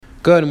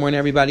Good morning,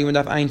 everybody. When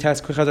Daf Ayin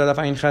Tes, Daf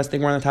Ayin Ches,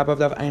 we're on the top of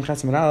Daf Ayin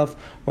Ches Aleph,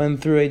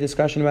 went through a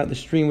discussion about the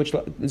stream which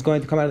is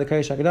going to come out of the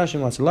Kodesh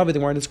HaKadoshim. Lots of love it. The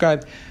Gemara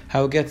described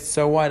how it gets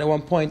so wide at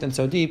one point and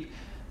so deep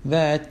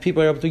that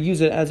people are able to use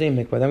it as a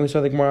mikvah. Then we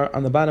saw the Gemara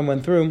on the bottom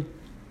went through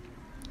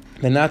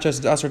that not just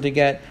it's usher to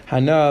get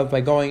hanav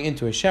by going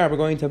into a shower, by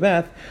going into a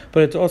bath,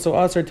 but it's also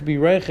usher to be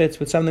reichitz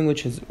with something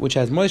which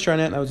has moisture in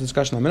it. That was a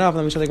discussion on Menaf.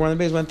 Then we saw the Gemara on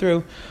the base went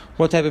through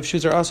what type of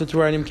shoes are usher to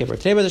wear on Yom Kippur.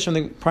 Today,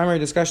 the primary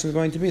discussion is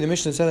going to be the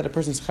Mishnah said that a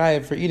person's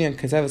chayav for eating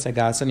kazeves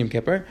hagas on Yom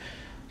Kippur.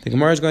 The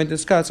Gemara is going to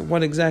discuss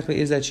what exactly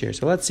is that shear.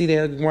 So let's see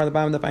the Gemara on the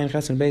bottom of the Ayin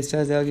Ches and base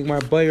says the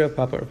Gemara Boira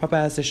Papa. Papa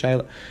asked the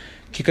Shaila.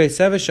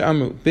 Kikaiseves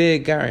sha'amru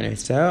big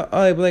garanesa.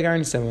 Oh, big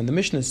garanesa. When the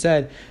Mishnah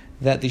said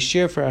that the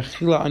shear for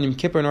Achila on Yom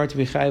Kippur in order to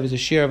be chayiv is a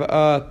shear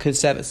of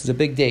kaseves. It's a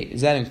big date. Is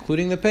that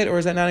including the pit or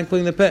is that not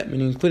including the pit?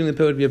 Meaning including the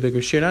pit would be a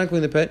bigger shear, not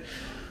including the pit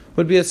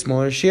would be a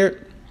smaller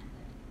shear.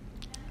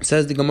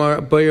 Says the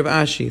Gemara, Boyer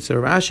Rav Ashi. So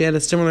Rav Ashi had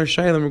a similar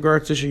shayla in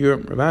regards to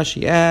shiurim. Rav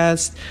Ashi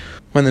asked,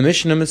 when the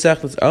Mishnah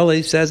Masechet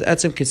Alei says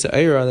etzem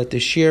kisa'ira, that the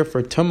shear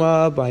for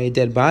tumah by a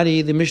dead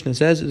body, the Mishnah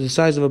says is the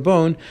size of a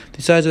bone,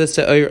 the size of a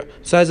sa'ira,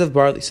 size of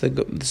barley. So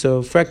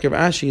Frek Rav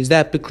Ashi is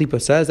that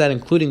b'klipasa, is that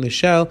including the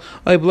shell?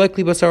 Or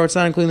b'klipasa, it's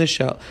not including the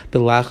shell.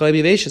 B'lacha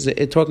b'vesh, is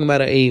it talking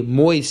about a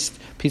moist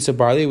piece of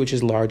barley which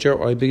is larger,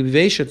 or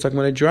b'vesh, it's talking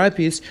about a dry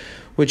piece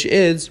which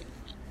is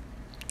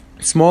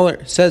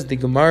smaller. Says the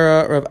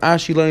Gemara, Rav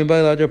Ashi lo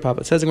yimbayla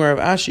Papa. Says the Gemara,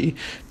 Rav Ashi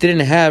didn't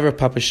have Rav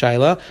Papa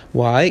Shaila.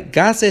 Why?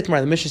 Gasa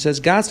itmar. The Mishnah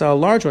says Gasa, a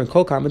large one.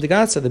 Kol kama de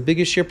Gasa, the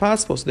biggest shear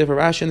possible. So therefore,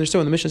 Rav Ashi understood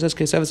when the Mishnah says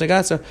Keseves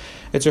Gasa,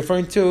 it's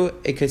referring to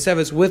a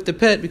Keseves with the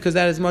pit because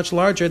that is much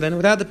larger than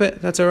without the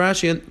pit. That's how Rav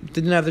Ashi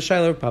didn't have the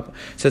Shaila of Papa.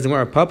 Says the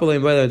Gemara, Papa lo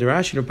yimbayla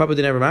Rashi. Rav Papa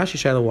didn't have Rav Ashi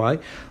Shaila. Why?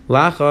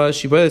 Lacha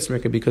shibayla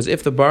smirka, because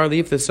if the barley,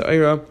 if the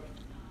sa'ira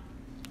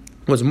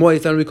was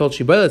moist, then we called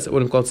shibayla. It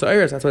would have called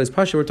sa'iras. That's why it's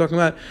pasha. We're talking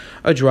about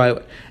a dry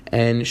one.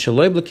 And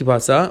shaloi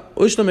b'kipasa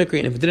ushla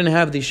mekrin. If it didn't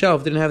have the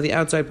shelf, didn't have the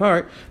outside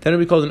part, then it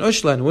would be called an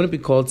ushla, and it wouldn't be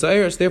called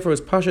sa'iras. Therefore,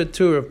 it's pasha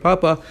too of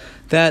Papa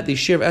that the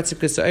shear of etzim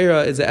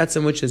k'sa'ira is the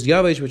etzim which is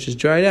yavish, which is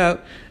dried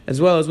out, as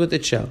well as with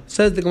its shell.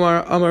 Says the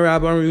Gemara, Amar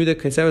Rabba, Amar Yehuda,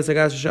 Keseves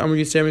Hagas, Amar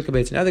Yisrael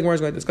Mikabetz. Now the Gemara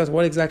is going to discuss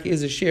what exactly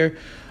is the shear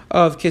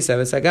of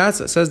Keseves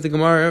Hagas. Says the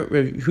Gemara,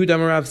 Yehuda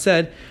Amar Rav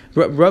said,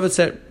 Rabba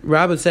said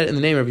in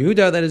the name of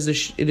Yehuda that it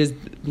is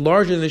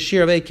larger than the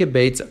shear of a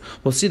kibbetz.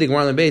 We'll see the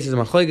Gemara on the base is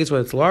machlekes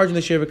whether it's larger than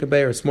the shear of a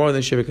kibbetz or smaller than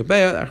the shear of a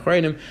kibbetz.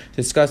 Achrayim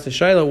discuss the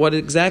shaila. What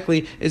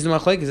exactly is the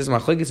machlekes? Is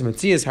machlekes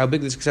mitzias how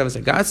big this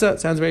Keseves Hagas? It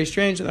sounds very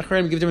strange. And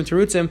Achrayim give different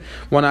terutzim.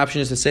 One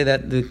option is to say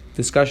that the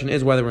discussion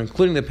is whether we're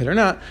including the pit or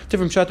not.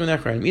 Different shatim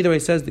and Achrayim. Either way,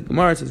 says the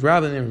Gemara, says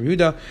Rabba and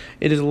Yehuda,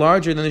 it is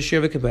larger than the shear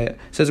of a kibbetz.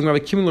 Says the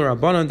Gemara, Kimul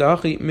Rabbanan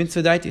Da'achi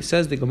Mitzvah Daiti.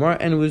 Says the Gemara,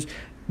 and it was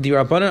the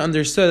Rabbanan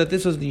understood that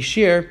this was the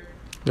shear.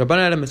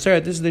 Rabbanan Adam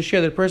Maseret, this is the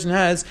shear that a person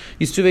has.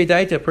 Yisuvei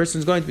daita, a person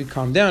is going to be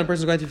calmed down, a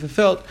person is going to be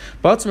fulfilled.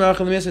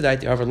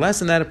 However, less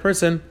than that, a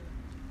person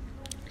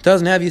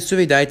doesn't have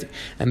Yisuvei daita,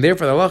 and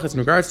therefore the halachas in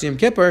regards to Yom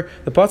Kippur,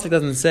 the pasuk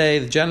doesn't say.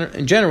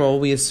 In general,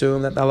 we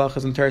assume that the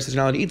halachas in Torah says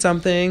you're not allowed to eat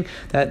something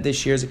that this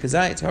shear is a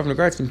kazait. However, in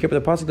regards to Yom Kippur,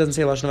 the pasuk doesn't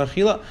say lashon of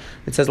achila;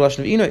 it says lashon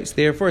of inois.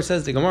 Therefore, it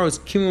says the Gemara was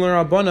kimul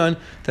rabbanan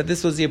that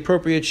this was the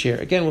appropriate shear.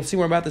 Again, we'll see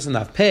more about this in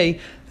Daf Pei.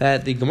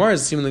 That the Gemara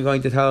is seemingly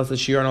going to tell us the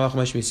shear on halacha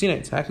meshmi sinai.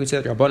 It's how can we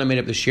say that the Rabbanan made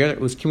up the shear that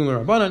was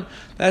kimul rabbanan?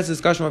 That's a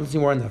discussion we'll see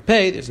more in Daf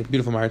Pei. There's a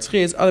beautiful Maharatz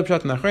Chiz, other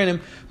pshat in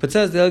Achreinim, but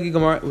says the Elgi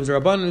Gemara it was a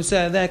Rabbanan who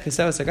said that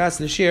Keseves Hagas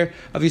the shear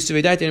of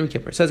Yisuvei daita in Yom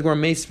Kippur. It says Gemara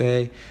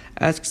Meisvei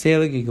asks the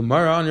Elgi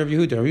Gemara on Rav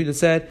Yehuda. Rav Yehuda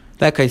said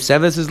that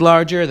Keseves is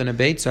larger than a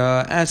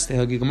beitza. Asks the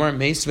Elgi Gemara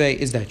Meisvei,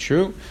 is that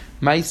true?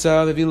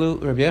 Ma'isa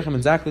Revilu Rabbi Yechim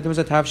and Zakei. There was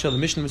a tavshel. The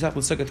Mishnah Masechet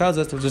Sukkah tells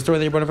us there was a story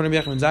that you brought in front of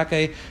Rabbi Yechim and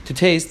Zakei to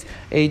taste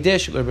a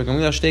dish. Rabbi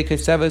Gamliel shtei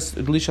keseves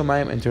glishal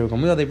mayim, and to Rabbi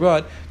Gamliel they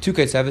brought 2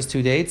 keseves,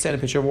 2 dates, and a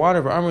pitcher of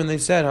water. For Amr, and they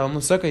said, "Halam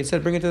l'sukkah." He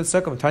said, "Bring it to the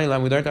sukkah." Tani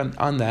lam, we learned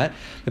on that.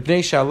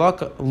 It's not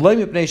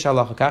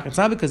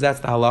because that's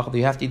the halacha that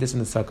you have to eat this in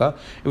the sukkah.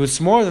 It was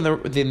smaller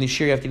than the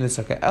shear you have to eat in the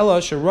sukkah. Ella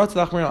sharat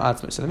lachmer al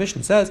atzma. So the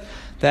Mishnah says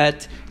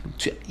that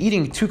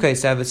eating 2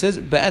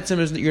 keseves, be'etzim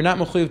is you're not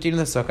mechuyev to eat in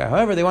the sukkah.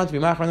 However, they want to be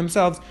machar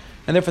themselves,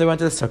 and therefore they went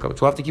to the sukkah. Which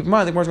we'll have to keep in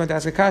mind. The Gemara is going to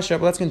ask a kasha,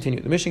 but let's continue.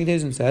 The Mishnah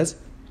continues and says,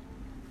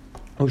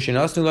 and when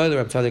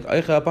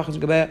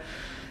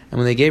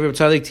they gave Reb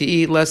Tzadik to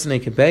eat less than a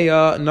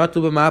kebeya, not to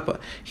b'mapa,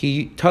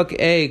 he took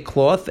a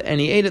cloth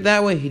and he ate it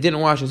that way. He didn't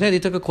wash his hands. He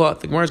took a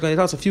cloth. The Gemara is going to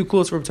tell us a few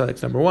clues for Reb Tzadik.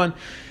 Number one,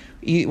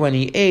 when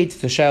he ate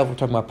the shell, we're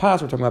talking about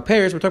pas, we're talking about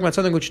pears, we're talking about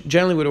something which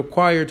generally would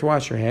require to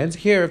wash your hands.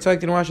 Here, Reb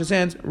Tzadik didn't wash his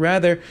hands.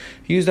 Rather,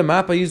 he used a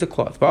mapa, he used a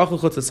cloth. He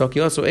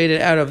also ate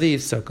it out of the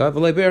sukkah.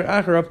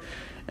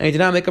 And he did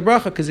not make a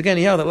bracha because again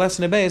he held that less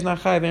than a bay is not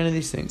chayiv in any of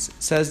these things.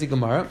 Says the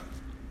Gemara,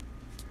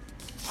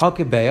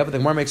 Hakabeya, but the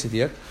Gemara makes a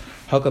diak.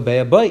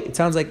 Hakabeya bay. It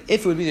sounds like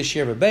if it would be the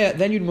shear of a beya,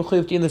 then you'd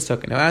mechuyev to in the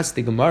sukkah. Now ask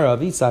the Gemara,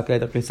 if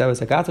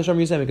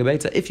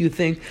you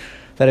think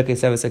that a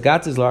Kesevas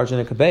Agatz is larger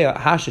than a Kabeya.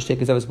 Hashish take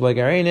Kesevas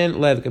Blegarenin,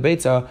 Lev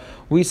Kabetza.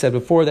 We said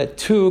before that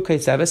 2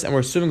 Kesevas, and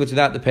we're assuming it's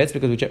without the pits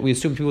because we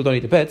assume people don't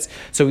eat the pits.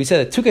 So we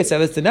said that 2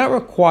 Kesevas did not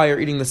require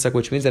eating the sukkah,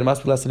 which means that it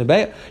must be less than a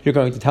Beya. You're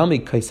going to tell me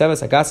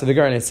Kesevas Agatz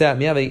Vigar and Eseh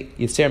Miyavi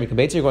Yisser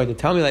Mikabetza. You're going to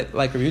tell me like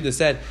Rabbi Yehuda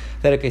said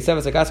that a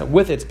Kesevas Agatz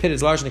with its pit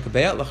is larger than a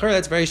Kabeya. L'chor,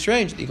 that's very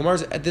strange. The Gemara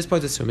is at this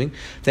point assuming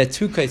that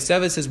 2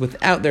 Kesevas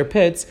without their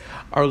pits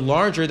are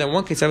larger than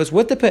 1 Kesevas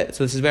with the pit.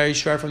 So this is very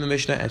sharp from the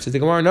Mishnah. And says the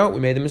Gemara, no, we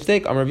made the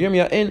mistake. Amar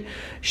Yirmiyah in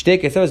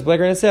Shtei Kesevas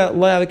Blegar and Eseh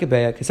Lo Yavi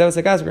Kabeya.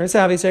 Kesevas Agatz Vigar and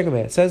Eseh Yisser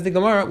Kabeya. Says the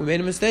Gemara, we made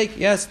a mistake.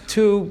 Yes,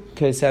 2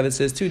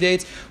 Kesevas, 2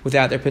 dates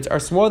without their pits are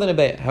smaller than a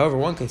Beya. However,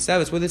 1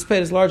 Kesevas with its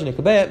pit is larger than a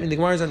Kabeya. And the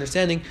Gemara is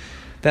understanding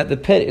that the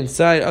pit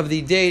inside of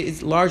the date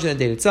is larger than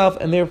the date itself,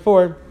 and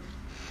therefore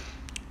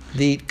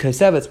the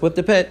Kesevas with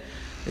the pit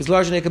is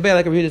larger than a Kabeya,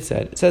 like Rabbi Yehuda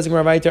said. It says in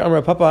Rav Aiter,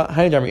 Amar Papa,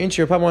 Hainidam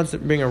Inchi, Papa wants to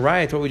bring a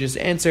riot to what we just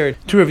answered.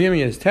 To Rav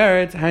Yirmiyah's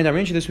Teretz, Hainidam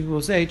Inchi, this people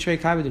will say, Trei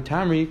Kavi de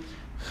Tamri,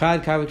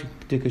 Chad Kavi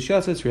de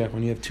Kashasas Riach.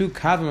 When you have 2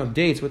 kavim of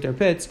dates with their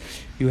pits,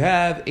 you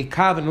have a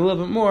kav and a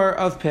little bit more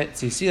of pit.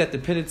 So you see that the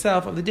pit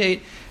itself of the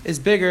date is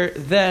bigger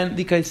than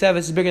the Kesevas,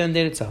 is bigger than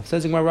the date itself.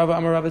 Says Amar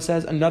Rava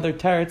says another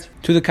Teretz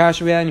to the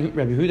Kasha and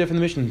Rabbi Yehuda from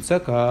the Mishnah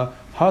Sukkah.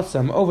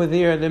 Hasam over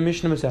there, the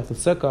Mishnah Masech the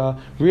Sukkah.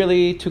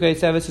 Really, 2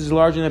 Kesevas is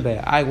larger than a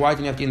Beya. Why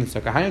didn't you have to eat in the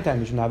Sukkah? Hainatime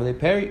Mishnah have they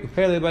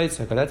parallel by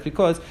Sukkah. That's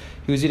because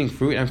he was eating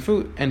fruit,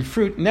 and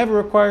fruit never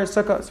requires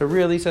Sukkah. So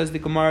really, says the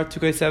Gemara, 2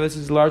 Kesevas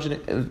is larger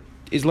than a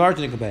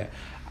Kabeya.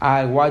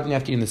 Why didn't you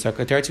have to eat in the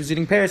sukkah? Teretz was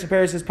eating pears, and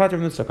pears is pater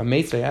from the sukkah.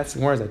 Meitzah asks,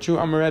 where is that true?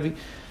 Amar Revi.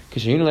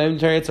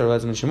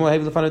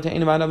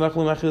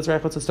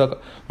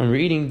 When we're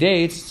eating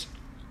dates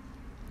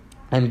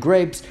and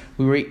grapes,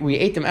 we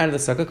ate them out of the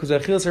sukkah because they're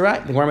achilas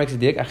harai. The Gemara makes a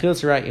dig.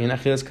 Achilas harai in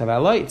achilas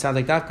kavaloi. It sounds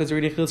like that because they're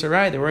eating achilas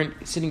harai. They weren't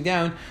sitting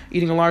down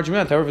eating a large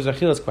amount. However, it was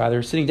achilas kaval. They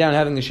were sitting down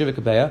having the shiva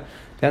kabeya.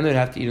 Then they'd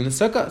have to eat in the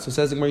sukkah. So it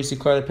says the Gemara, you see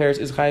clear the pears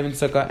is chayiv in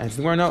sukkah, and the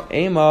Gemara, no,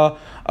 ema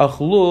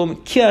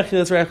achlum ki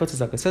achilas harai chutz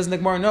sukkah. It says in the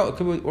Gemara, no, it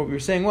could be, what we were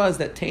saying was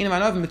that teinim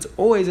anavim, it's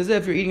always as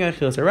if you're eating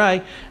achilas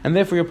harai, and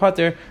therefore you're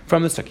pater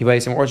from the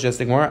sukkah. Or just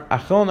the Gemara,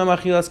 achol nam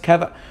achilas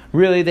keva.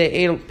 Really, they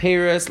ate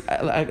pears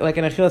like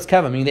an achilas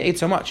keva, meaning they ate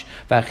so much.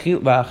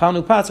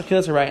 V'achalnu pas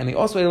achilas harai, and they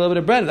also ate a little bit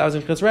of bread that was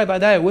in achilas harai by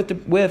diet with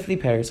the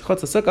pears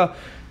chutz sukkah.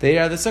 They ate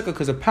out of the sukkah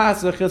because the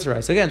pas is achilas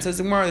harai. So again, says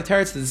the Gemara, the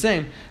Teretz is the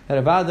same.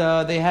 That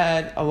Avada they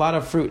had a lot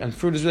of fruit, and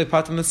fruit is really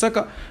part from the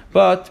sukkah.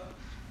 But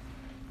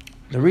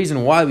the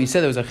reason why we said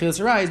there was a achilas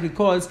harai is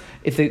because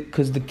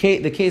the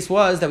case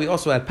was that we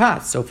also had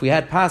pas. So if we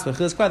had pas with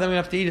achilas kva, then we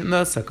have to eat it in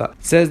the sukkah.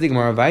 Says the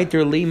Gemara,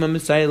 Vaiter lima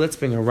Messiah. Let's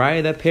bring a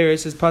raya that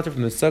Paris is pater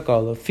from the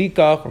sukkah.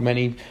 Lefikach, or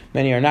many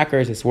are not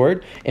correct this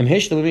word. Im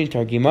hishta mini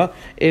targima.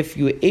 If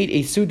you ate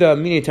a suda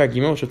mini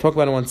targima, which we'll talk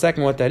about in 1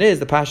 second, what that is.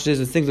 The pashas is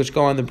the things which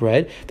go on the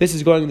bread. This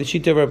is going to the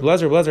sheet of Rabbi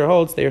Blazer. Blazer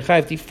holds that you're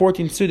chayiv to eat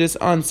 14 sudas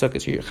on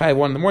sukkah. So you're chayiv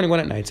 1 in the morning,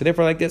 1 at night. So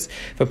therefore, like this,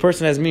 if a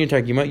person has mini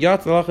targima,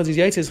 yat v'lachas is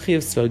yaitz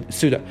chayiv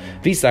suda.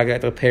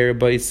 Visagat a pear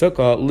by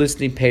sukkah.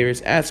 Listening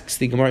Paris asks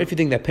the Gemara, if you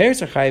think that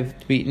pears are chayiv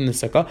to be eaten in the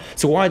sukkah,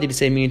 so why did he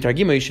say mini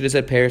targima? You should have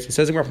said pears. It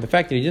says the Gemara from the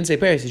fact that he didn't say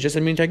pears, he just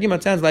said mini targima.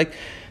 It sounds like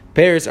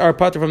pears are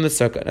pater from the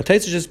sukkah. Now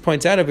Taisa just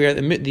points out over here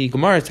that the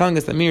Gemara is telling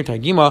us that mini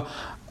targima,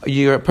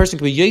 your person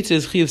can be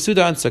yitzis chiyav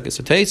suda on sukkah.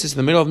 So Taisus in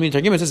the middle of mini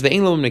targima, it says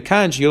ve'ein lo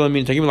minikan she'yola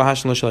mini targima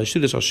lahashin lo shalash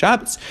sudas al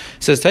Shabbos.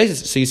 Says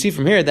Taisus. So you see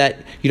from here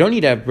that you don't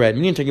need to have bread.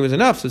 Mini targima is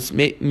enough. So it's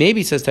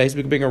maybe says Taisus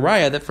we can bring a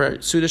raya that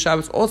for suda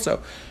Shabbos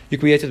also you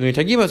can be yitzis mini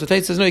targima. So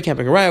Taisus says no, you can't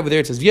bring a raya. Over there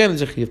it says v'yem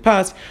there's a chiyav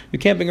pas. You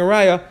can't bring a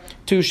raya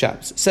to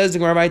Shabbos. Says the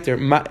Gemara right there.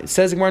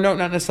 Says the Gemara no,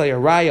 not necessarily a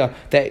raya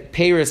that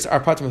pears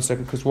are pater from the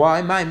sukkah. Because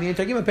why? My mini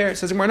targima pears.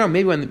 Says the Gemara no.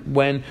 Maybe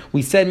when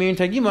we said mini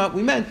targima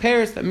we meant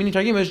pears. That mini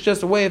targima is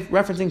just a way of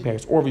referencing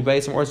pears. Or we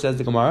base or says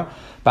the Gemara,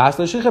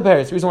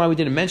 the reason why we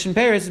didn't mention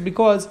pears is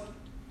because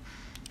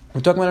we're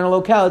talking about in a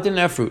locale it didn't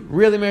have fruit.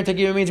 Really, mir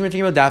tagima means mir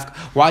tagima dafk.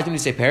 Why didn't we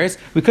say pears?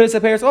 We could have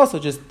said pears also.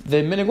 Just the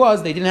minig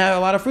was they didn't have a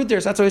lot of fruit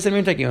there, so that's why we said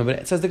mir tagima. But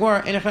it says the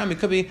Gemara, it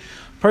could be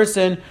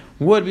person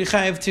would be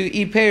chayiv to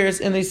eat pears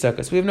in these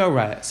sukkahs. We have no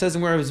raya. Says the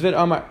Gemara,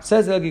 Zvid Amar.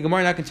 Says the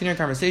Gemara, now continue our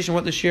conversation.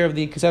 What the share of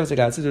the Kesevas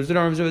Agat? Says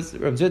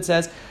Zvid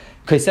says.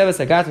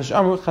 Kesevas Agat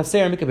Amrut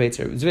Chaser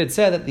Mikabetzer. Zvid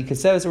said that the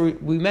Kesevas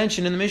we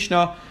mentioned in the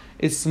Mishnah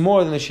is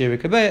more than the shir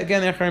Mikabeh.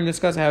 Again, the Acharim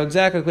discuss how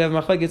exactly we have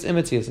machlekes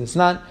imitius. It's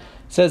not.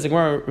 Says the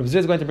Gemara, Rav Zid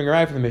is going to bring a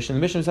raya from the Mishnah.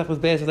 The Mishnah itself was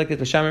based like this.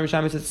 The Shammai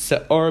says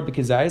se'or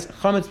b'kizayis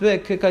chametz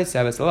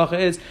b'kikayseves. The halacha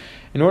is,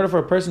 in order for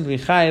a person to be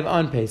chayiv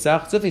on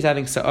Pesach, so if he's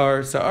having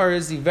se'or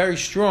is the very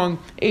strong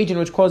agent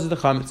which causes the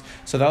chametz.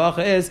 So the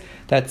halacha is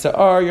that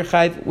se'or you're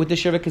chayiv with the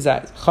shir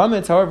b'kizayis.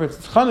 Chametz, however,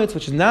 it's chametz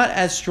which is not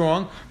as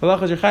strong. The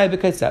halacha is you're chayiv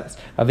b'kayseves.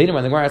 Avinu,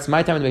 when the Gemara asks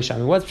my time in the Beis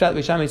Shammai, what's pshat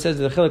Beis Shammai? He says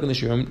the chiluk in the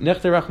shirim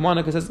nechter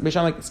rachmana because it says Beis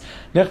Shammai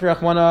nechter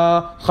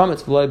rachmana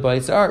chametz v'loy by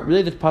se'or.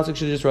 Really, the pasuk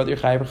should just wrote you're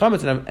chayiv for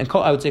chametz, and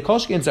I would say kol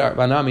shkin se'or.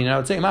 Vanami, and I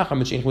would say macham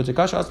b'shin chutz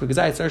kasha as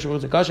b'kizayis se'or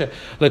shvutz kasha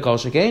lekol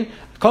shkin.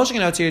 Kol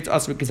shkin out here it's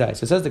as b'kizayis.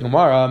 So it says the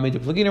Gemara made the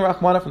Plagina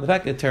Rachmana, from the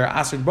fact that Torah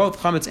asked both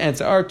chametz and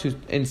sa'ar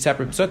in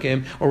separate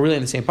psukim, or really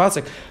in the same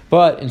pasuk,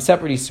 but in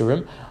separate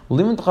isurim. The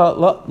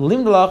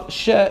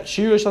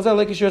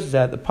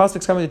pasuk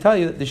is coming to tell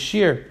you that the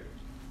shear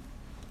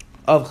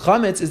of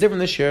chametz is different than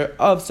the shear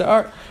of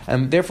sa'ar,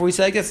 and therefore we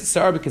say, I guess,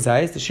 sa'ar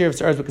b'kazayis, the shear of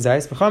sa'ar is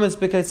b'kazayis, chametz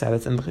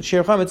b'kazayis, and the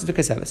shear of chametz is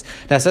b'kazayis.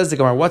 Now says the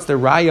Gemara, what's the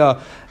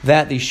raya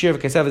that the shear of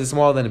kazayis is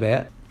smaller than a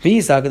be'ah?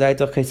 Because if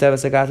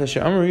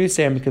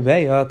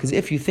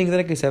you think that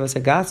a kesevas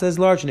agasa is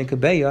large and a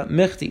kebeya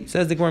mechti,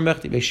 says the Gemara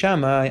mechti.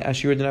 Beishamai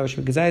ashir denavish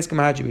mekazayis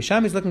kamahaji.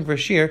 Beishamai is looking for a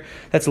shear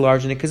that's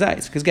large in a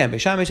kazayis. Because again,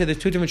 Beishamai said there's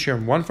two different shear,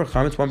 one for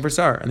chametz, one for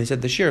sar, and they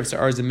said the shear of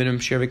sar is the minimum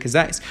shear of a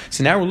kazayis.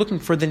 So now we're looking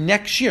for the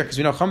next shear, because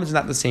we know chametz is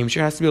not the same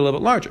shear; it has to be a little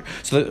bit larger.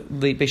 So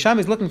the Beishamai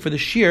is looking for the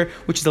shear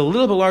which is a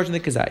little bit larger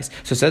than the kazayis.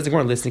 So says the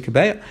Gemara, listen to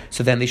kebeya.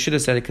 So then they should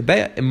have said a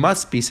kebeya. It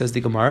must be, says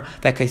the Gemara,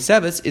 that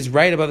kesevas is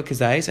right above the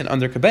kazayis and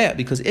under kebeya,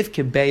 because if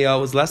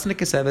kebeya was less than a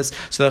kesevas,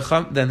 so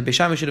then the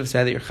Beishamai should have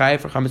said that you're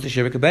chayav for chametz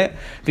shear kebeya.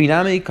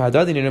 V'inami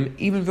kadadinim.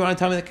 Even if you want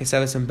to tell me that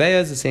kesevas and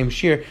beya is the same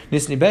shear,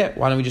 nisni beya,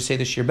 why don't we just say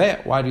the shear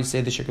beya? Why do we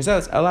say the shear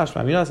kesevas? Alash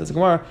ma'amina, says the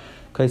Gemara.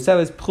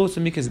 Kesevas pchusa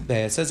mikas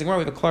beya. Says the Gemara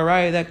with a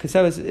klaraya that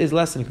kesevas is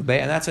less than a kebeya,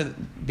 and that's what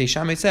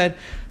Beishamai said.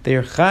 They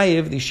are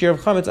chayav the shear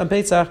of chametz on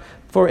Pesach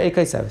for a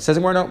kesevas. Says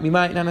the Gemara, no, we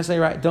might not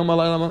necessarily right. Don't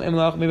malaylam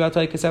imlach. Maybe I'll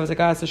tell you kesevas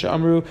agasa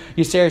she'amru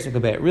yiseres in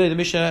kebeya. Really, the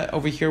Mishnah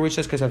over here which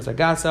says kesevas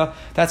agasa,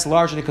 that's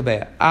larger than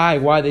kebeya.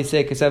 Why they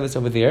say kesevas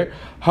over there?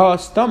 Ha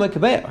stomach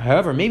kebeya.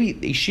 However, maybe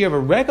the shear of a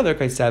regular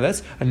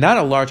kesevas, and not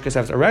a large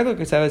kesevas. A regular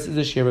kesevas is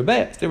a shear of a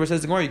beya. Therefore,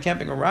 says the Gemara, you can't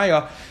bring a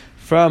raya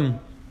from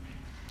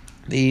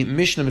the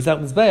Mishnah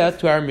Masechtas Beya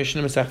to our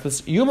Mishnah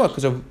Masechtas Yuma,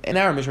 because in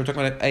our Mishnah we're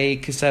talking about a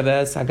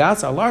kesevas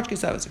agasa, a large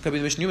kesevas. It could be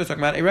the Mishnah Yuma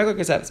talking about a regular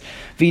kesevas.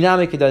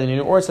 V'inami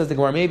kedadin, or says the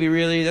Gemara, maybe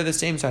really they're the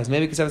same size.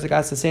 Maybe kesevas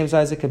agasa the same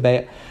size as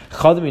kebeya.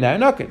 Chadaminai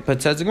nokin,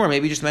 but says the Gemara,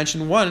 maybe just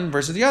mention one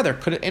versus the other.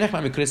 Could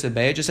have said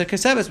beya, just said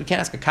kesevas. We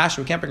can't ask a kasha.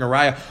 We can't bring a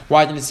raya.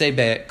 Why didn't it say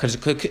beya? Because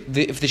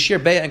if the sheer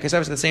beya and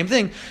kesevas are the same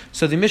thing,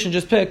 so the Mishnah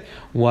just picked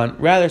one.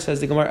 Rather, says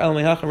the Gemara, el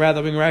mehacha,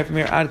 rather bring a raya from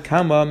here ad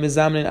kama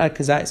mizamin ad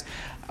kazais.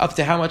 Up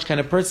to how much can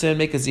a person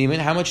make a zeman?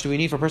 How much do we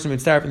need for a person to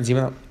start in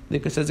zeman?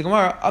 Because says the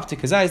Gemara, up to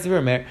kazayis the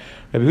Rameir.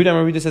 Rabbi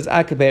Huda says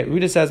akabeh.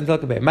 Ruda says until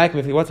kabeh. Mike,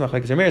 if he what's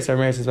machlekes Rameir? So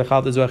Rameir says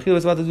v'chal tezu achil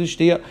v'svat tezu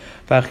shtiya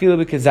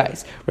v'achil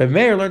b'kazayis. Rabbi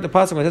Meir learned the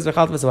pasuk when it says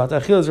v'chal v'svat.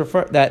 Achil is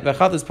that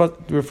v'chal is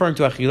referring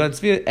to achila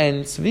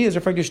and svi is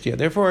referring to shtiya.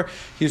 Therefore,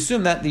 he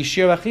assumed that the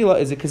shir of achila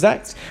is a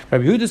kazayis.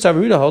 Rabbi Huda said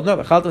Rabbi Huda hold no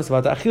v'chal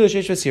v'svat achila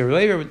sheish v'sir.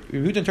 Rabbi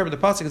Huda interpret the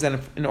pasuk as that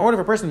in order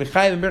for a person to be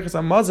chayiv and berachas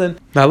hamazon,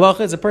 the halacha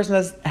is a person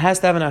has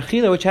to have an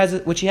achila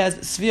which he has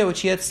svia,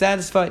 which he had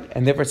satisfied,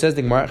 and therefore it says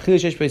the Gemara achila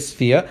sheish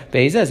v'svia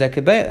beizah that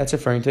kebeya. That's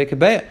referring to a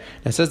kebeya.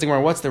 Now says the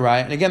Gemara, what's the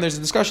raya? And again, there's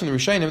a discussion in the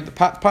Rishonim. The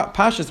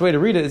pashas way to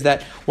read it is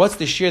that what's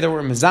the shear that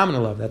we're mezamin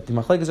of? That the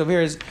machlekes over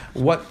here is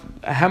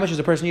how much does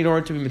a person need in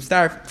order to be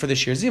mitzdarf for the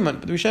shear zimun?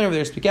 But the Rishonim over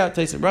there speak out.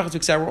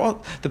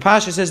 The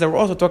pasha says that we're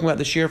also talking about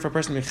the shear for a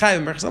person mechayiv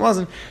and berachas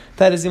hamazon.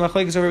 That is the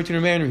machlekes over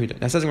between Rameir and Rehuda.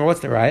 Now says the Gemara,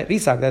 what's the raya? If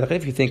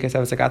you think if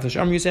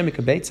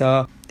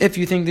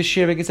you think the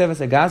shear of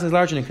kesevas agas is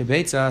larger than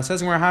kibetza,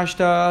 says the Gemara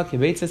hashta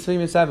kibetza svim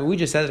misav. We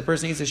just said that the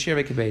person eats a shear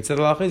of kibetza. The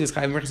halacha is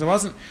chayiv berachas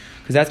hamazon,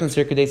 because that's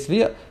considered kedei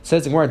svia.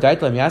 Says the Gemara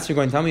daita. Let me ask you,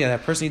 going to tell me that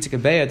a person eats a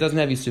kebeya doesn't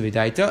have yisuvei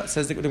daita.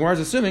 Says the Gemara is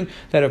assuming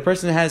that a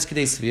person has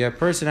kedei svia, a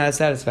person has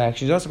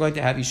satisfaction. He's also going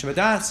to have yishuv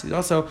das. He's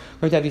also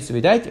going to have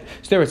yisuvei daita.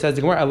 So there it says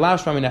the Gemara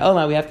allows from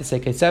now we have to say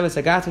kesevas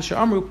agasa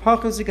she'amru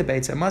pachos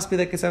kibetza. It must be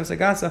that kesevas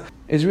agasa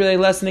is really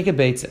less than a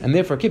kibetza, and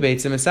therefore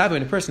kibetza misav.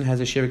 When a person has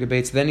a shear of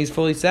kibetza, then he's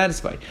fully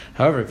satisfied.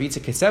 However, if he eats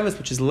a kesevas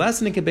which is less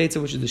than a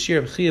kibetza, which is the shear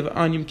of chiyav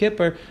on Yom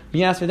Kippur,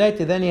 miyas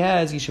v'daita, then he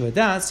has yishuv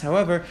das.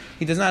 However,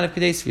 he does not have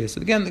kedei svia. So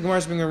again, the Gemara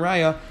is bringing a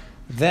raya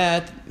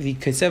that the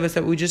kesevas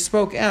that we just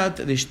spoke out,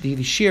 the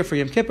shear for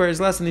Yom Kippur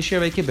is less than the shear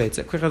of a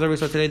kibetza. Quick we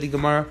saw today the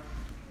Gemara.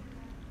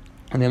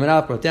 And the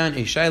Amanal brought down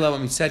a shayla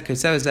when we said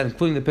kesevas, is that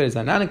including the pit? Is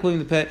that not including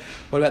the pit?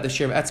 What about the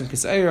shear of etzim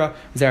kesaira?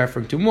 Is that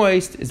referring to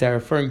moist? Is that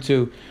referring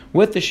to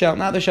with the shell,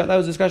 not the shell? That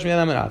was a discussion with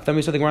Amanal. Then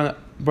we saw the Gemara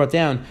brought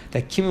down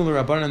that kimul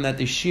rabbanan, that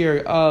the shear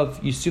of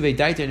yisuvei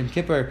daita and Yom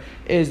Kippur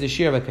is the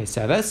shear of a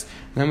kesevas.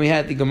 And then we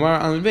had the Gemara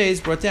on the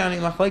base brought down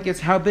in machlekes,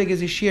 how big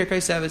is the shear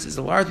kesevas? Is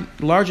it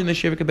larger than the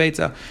shear of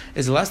kibetza?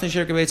 Is it less than the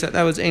shear of kibetza?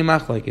 That was a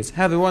machlekes.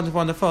 Have a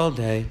wonderful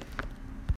day.